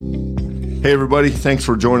Hey, everybody. Thanks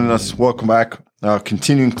for joining us. Welcome back.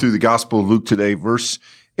 Continuing through the Gospel of Luke today, verse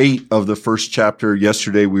 8 of the first chapter.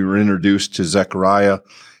 Yesterday, we were introduced to Zechariah,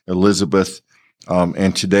 Elizabeth,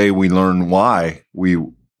 and today we learn why we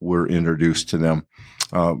were introduced to them.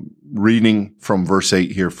 Reading from verse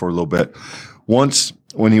 8 here for a little bit. Once,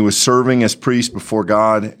 when he was serving as priest before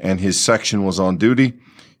God and his section was on duty,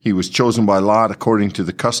 he was chosen by lot according to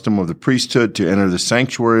the custom of the priesthood to enter the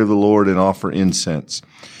sanctuary of the Lord and offer incense.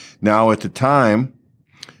 Now, at the time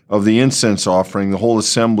of the incense offering, the whole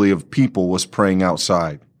assembly of people was praying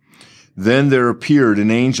outside. Then there appeared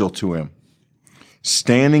an angel to him,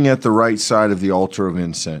 standing at the right side of the altar of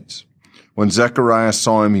incense. When Zechariah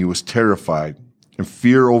saw him, he was terrified, and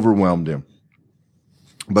fear overwhelmed him.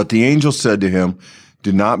 But the angel said to him,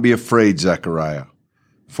 "Do not be afraid, Zechariah,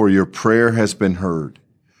 for your prayer has been heard.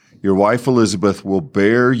 Your wife Elizabeth will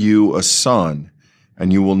bear you a son,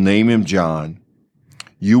 and you will name him John.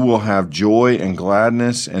 You will have joy and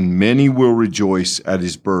gladness, and many will rejoice at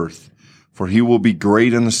his birth, for he will be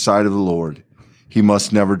great in the sight of the Lord. He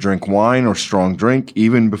must never drink wine or strong drink.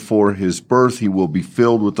 Even before his birth, he will be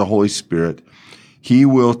filled with the Holy Spirit. He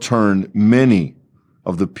will turn many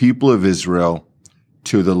of the people of Israel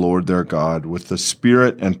to the Lord their God. With the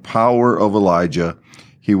spirit and power of Elijah,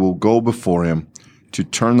 he will go before him to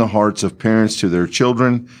turn the hearts of parents to their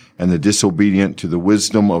children and the disobedient to the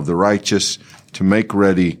wisdom of the righteous, to make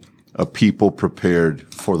ready a people prepared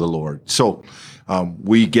for the Lord." So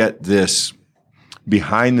we get this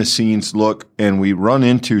behind-the-scenes look, and we run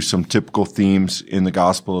into some typical themes in the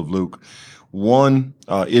Gospel of Luke. One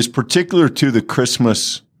is particular to the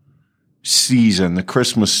Christmas season, the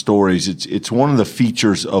Christmas stories. It's one of the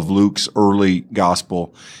features of Luke's early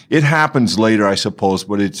Gospel. It happens later, I suppose,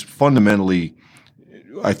 but it's fundamentally,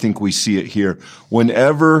 I think we see it here.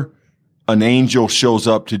 Whenever an angel shows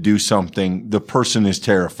up to do something, the person is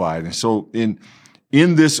terrified. And so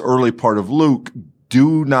in this early part of Luke,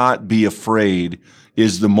 "do not be afraid"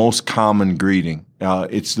 is the most common greeting.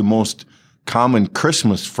 It's the most common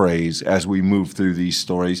Christmas phrase as we move through these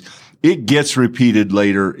stories. It gets repeated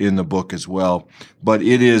later in the book as well, but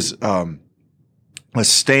it is a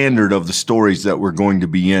standard of the stories that we're going to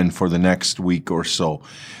be in for the next week or so.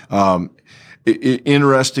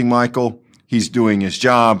 Interesting, Michael. He's doing his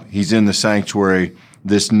job. He's in the sanctuary.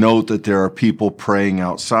 This note that there are people praying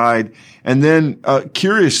outside. And then,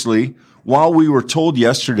 curiously, while we were told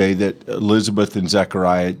yesterday that Elizabeth and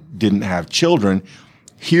Zechariah didn't have children,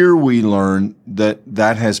 here we learn that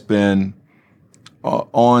that has been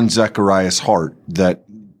on Zechariah's heart, that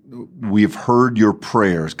we've heard your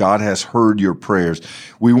prayers. God has heard your prayers.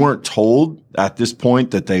 We weren't told at this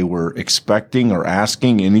point that they were expecting or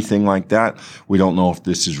asking anything like that. We don't know if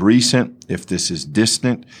this is recent, if this is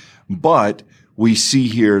distant, but we see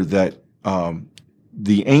here that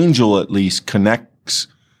the angel at least connects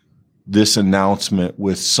this announcement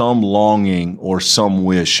with some longing or some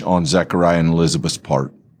wish on Zechariah and Elizabeth's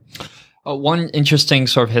part. One interesting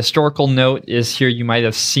sort of historical note is here you might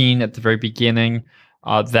have seen at the very beginning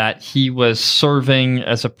that he was serving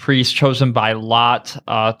as a priest chosen by lot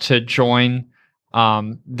to join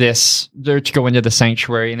to go into the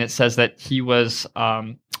sanctuary. And it says that he was,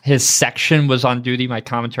 his section was on duty. My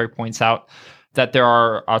commentary points out that there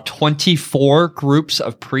are 24 groups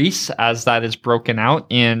of priests, as that is broken out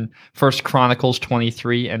in 1 Chronicles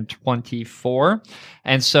 23 and 24.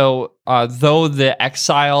 And so, though the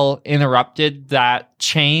exile interrupted that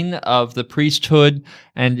chain of the priesthood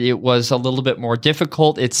and it was a little bit more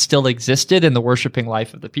difficult, it still existed in the worshiping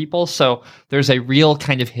life of the people. So there's a real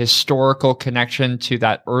kind of historical connection to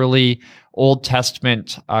that early Old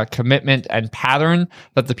Testament commitment and pattern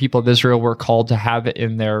that the people of Israel were called to have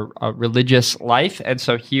in their religious life. And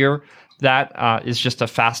so here, that is just a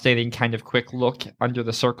fascinating kind of quick look under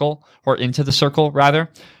the circle, or into the circle, rather.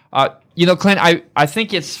 Clint, I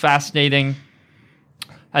think it's fascinating,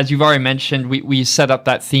 as you've already mentioned, we set up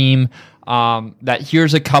that theme, that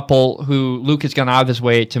here's a couple who Luke has gone out of his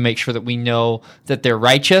way to make sure that we know that they're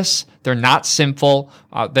righteous, they're not sinful,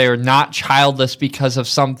 they're not childless because of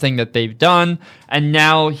something that they've done, and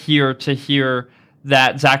now here to hear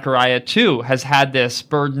that Zechariah too has had this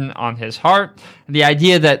burden on his heart. The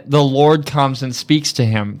idea that the Lord comes and speaks to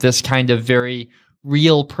him, this kind of very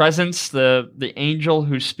real presence, the angel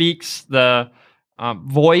who speaks, the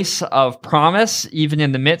voice of promise, even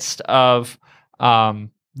in the midst of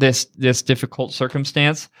this difficult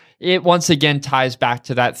circumstance. It once again ties back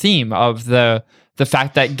to that theme of the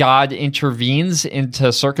fact that God intervenes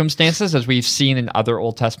into circumstances, as we've seen in other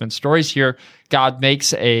Old Testament stories. Here, God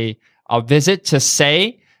makes a visit to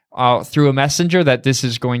say through a messenger that this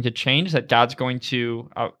is going to change, that God's going to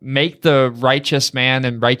make the righteous man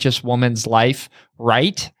and righteous woman's life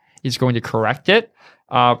right. He's going to correct it,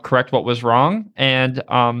 correct what was wrong. And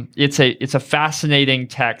it's a fascinating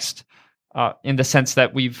text in the sense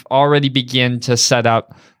that we've already begun to set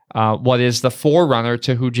up what is the forerunner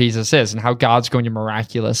to who Jesus is and how God's going to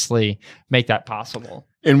miraculously make that possible.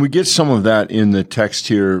 And we get some of that in the text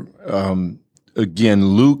here. Again,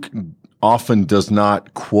 Luke often does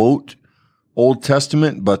not quote Old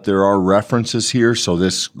Testament, but there are references here. So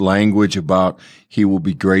this language about he will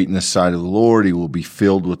be great in the sight of the Lord, he will be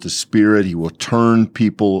filled with the Spirit, he will turn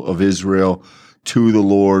people of Israel to the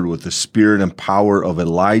Lord with the spirit and power of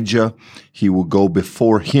Elijah. He will go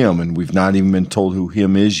before him, and we've not even been told who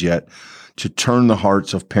him is yet, to turn the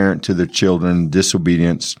hearts of parent to their children,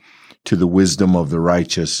 disobedience to the wisdom of the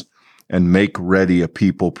righteous, and make ready a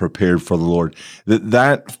people prepared for the Lord.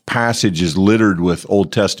 That passage is littered with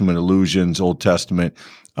Old Testament allusions, Old Testament,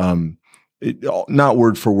 not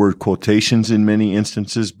word for word quotations in many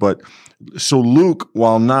instances, but so Luke,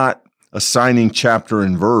 while not assigning chapter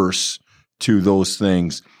and verse to those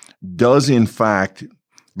things, does in fact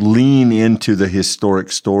lean into the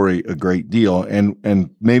historic story a great deal. And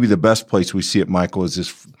maybe the best place we see it, Michael, is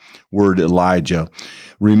this word Elijah.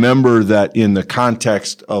 Remember that in the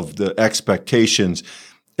context of the expectations,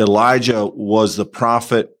 Elijah was the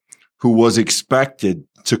prophet who was expected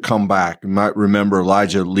to come back. You might remember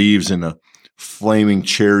Elijah leaves in a flaming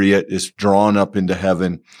chariot, is drawn up into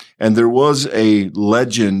heaven. And there was a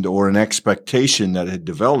legend or an expectation that had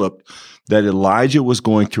developed that Elijah was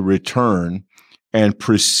going to return and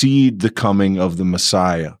precede the coming of the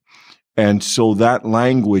Messiah. And so that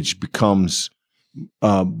language becomes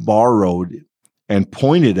borrowed and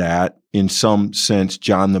pointed at, in some sense,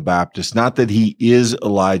 John the Baptist. Not that he is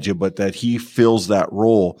Elijah, but that he fills that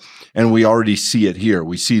role. And we already see it here.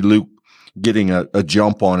 We see Luke getting a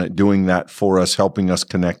jump on it, doing that for us, helping us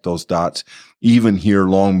connect those dots, even here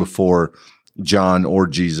long before John or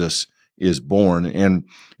Jesus is born. And,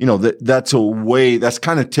 you know, that's that's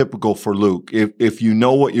kind of typical for Luke. If you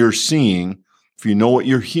know what you're seeing, if you know what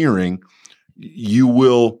you're hearing, you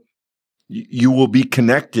will be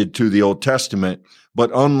connected to the Old Testament.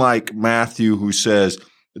 But unlike Matthew, who says,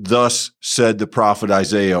 thus said the prophet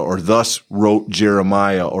Isaiah, or thus wrote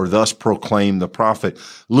Jeremiah, or thus proclaimed the prophet,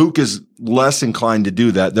 Luke is less inclined to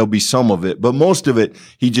do that. There'll be some of it, but most of it,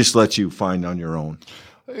 he just lets you find on your own.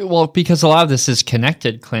 Well, because a lot of this is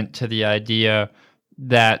connected, Clint, to the idea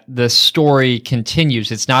that the story continues.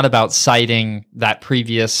 It's not about citing that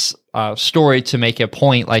previous story to make a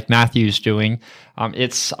point like Matthew's doing.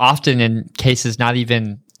 It's often in cases not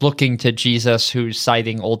even looking to Jesus who's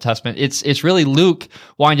citing Old Testament. It's really Luke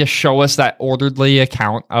wanting to show us that orderly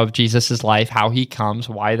account of Jesus's life, how he comes,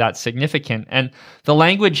 why that's significant. And the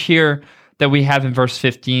language here that we have in verse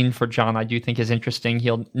 15 for John, I do think is interesting.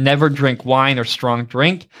 He'll never drink wine or strong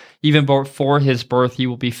drink. Even before his birth, he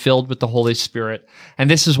will be filled with the Holy Spirit. And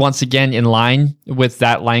this is once again in line with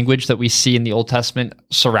that language that we see in the Old Testament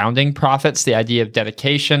surrounding prophets, the idea of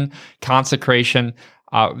dedication, consecration,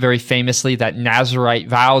 very famously that Nazirite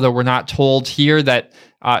vow, though we're not told here that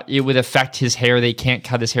it would affect his hair. They can't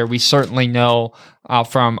cut his hair. We certainly know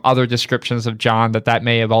from other descriptions of John that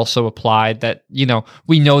may have also applied, that, you know,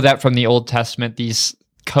 we know that from the Old Testament, these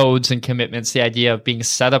codes and commitments, the idea of being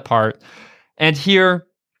set apart. And here,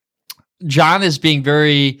 John is being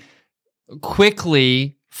very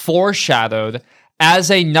quickly foreshadowed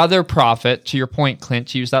as another prophet, to your point, Clint,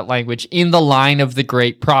 to use that language, in the line of the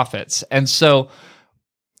great prophets. And so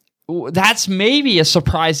that's maybe a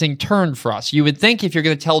surprising turn for us. You would think if you're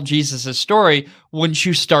going to tell Jesus' story, wouldn't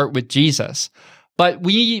you start with Jesus? But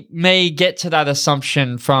we may get to that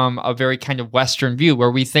assumption from a very kind of Western view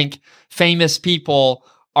where we think famous people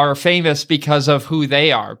are famous because of who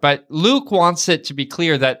they are. But Luke wants it to be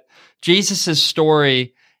clear that Jesus'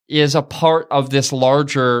 story is a part of this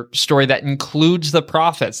larger story that includes the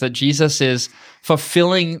prophets, that Jesus is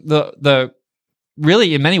fulfilling the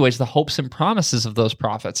really, in many ways, the hopes and promises of those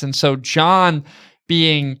prophets. And so John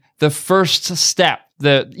being the first step,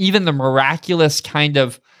 even the miraculous kind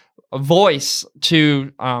of voice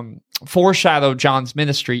to foreshadow John's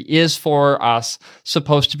ministry, is for us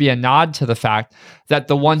supposed to be a nod to the fact that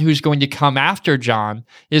the one who's going to come after John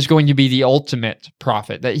is going to be the ultimate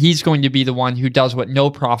prophet, that he's going to be the one who does what no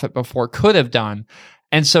prophet before could have done.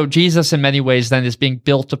 And so Jesus, in many ways, then is being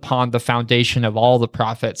built upon the foundation of all the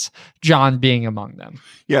prophets, John being among them.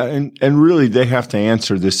 Yeah, and really they have to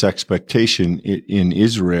answer this expectation in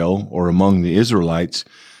Israel or among the Israelites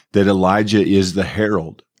that Elijah is the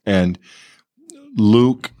herald. And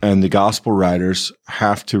Luke and the gospel writers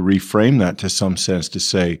have to reframe that to some sense to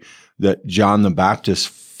say that John the Baptist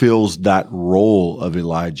fills that role of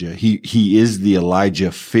Elijah. He is the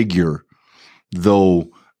Elijah figure, though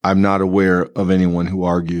I'm not aware of anyone who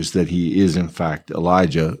argues that he is in fact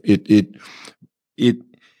Elijah. It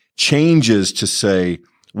changes to say,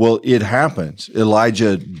 well, it happens.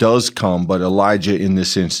 Elijah does come, but Elijah in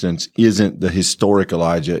this instance isn't the historic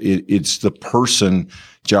Elijah. It's the person,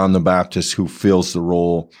 John the Baptist, who fills the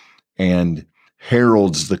role and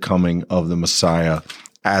heralds the coming of the Messiah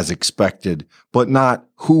as expected, but not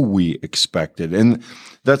who we expected. And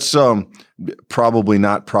that's probably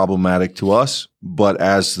not problematic to us, but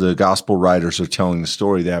as the gospel writers are telling the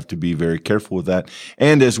story, they have to be very careful with that.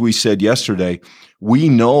 And as we said yesterday, we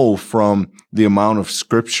know from the amount of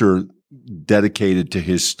scripture dedicated to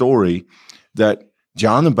his story that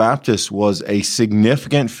John the Baptist was a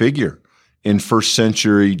significant figure in first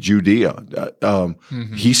century Judea.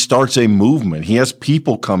 He starts a movement. He has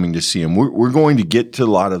people coming to see him. We're going to get to a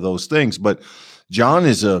lot of those things, but John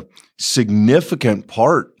is a significant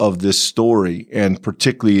part of this story, and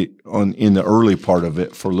particularly in the early part of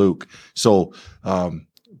it for Luke. So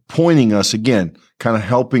pointing us again, kind of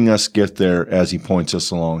helping us get there as he points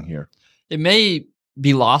us along here. It may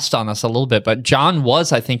be lost on us a little bit, but John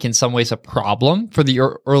was, I think, in some ways a problem for the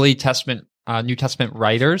early Testament, New Testament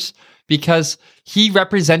writers, because he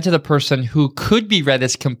represented a person who could be read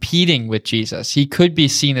as competing with Jesus. He could be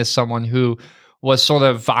seen as someone who was sort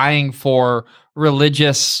of vying for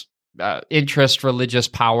religious interest, religious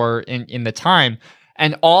power in the time.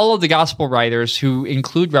 And all of the gospel writers who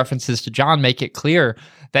include references to John make it clear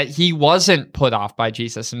that he wasn't put off by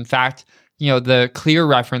Jesus. In fact, the clear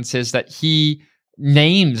reference is that he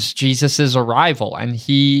names Jesus's arrival and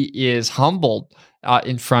he is humbled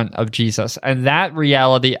in front of Jesus. And that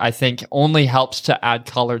reality, I think, only helps to add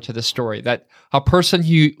color to the story. That a person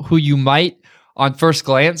who you might, on first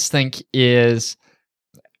glance, think is,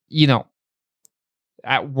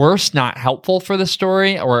 at worst, not helpful for the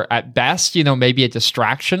story, or at best, maybe a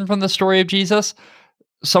distraction from the story of Jesus.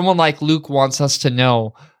 Someone like Luke wants us to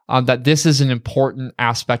know that this is an important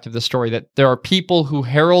aspect of the story, that there are people who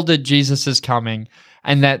heralded Jesus's coming,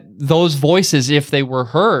 and that those voices, if they were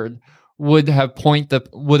heard, would have pointed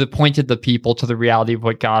the people to the reality of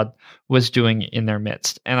what God was doing in their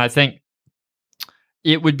midst. And I think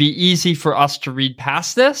it would be easy for us to read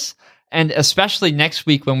past this, and especially next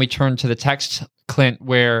week when we turn to the text, Clint,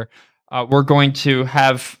 where we're going to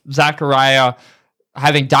have Zechariah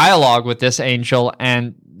having dialogue with this angel,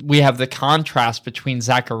 and we have the contrast between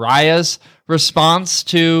Zechariah's response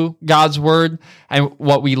to God's word and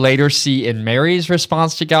what we later see in Mary's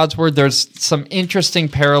response to God's word. There's some interesting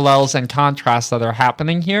parallels and contrasts that are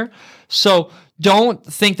happening here. So don't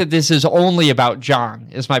think that this is only about John,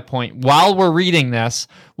 is my point. While we're reading this,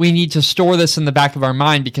 we need to store this in the back of our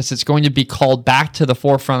mind, because it's going to be called back to the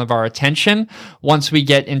forefront of our attention once we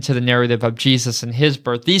get into the narrative of Jesus and his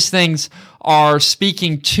birth. These things are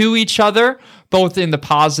speaking to each other, both in the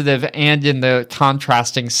positive and in the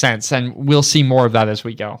contrasting sense, and we'll see more of that as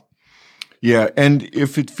we go. Yeah, and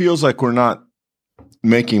if it feels like we're not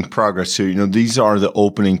making progress here, these are the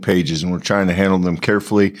opening pages, and we're trying to handle them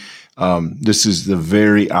carefully. This is the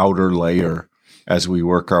very outer layer as we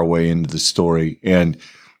work our way into the story. And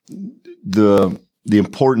the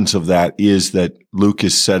importance of that is that Luke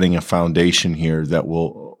is setting a foundation here that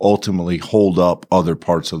will ultimately hold up other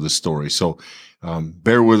parts of the story. So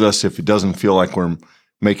bear with us if it doesn't feel like we're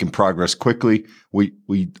making progress quickly.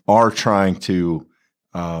 We are trying to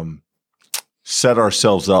set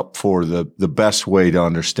ourselves up for the best way to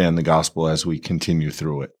understand the gospel as we continue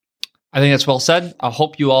through it. I think that's well said. I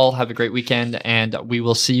hope you all have a great weekend, and we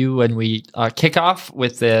will see you when we kick off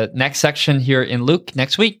with the next section here in Luke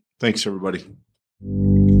next week. Thanks, everybody.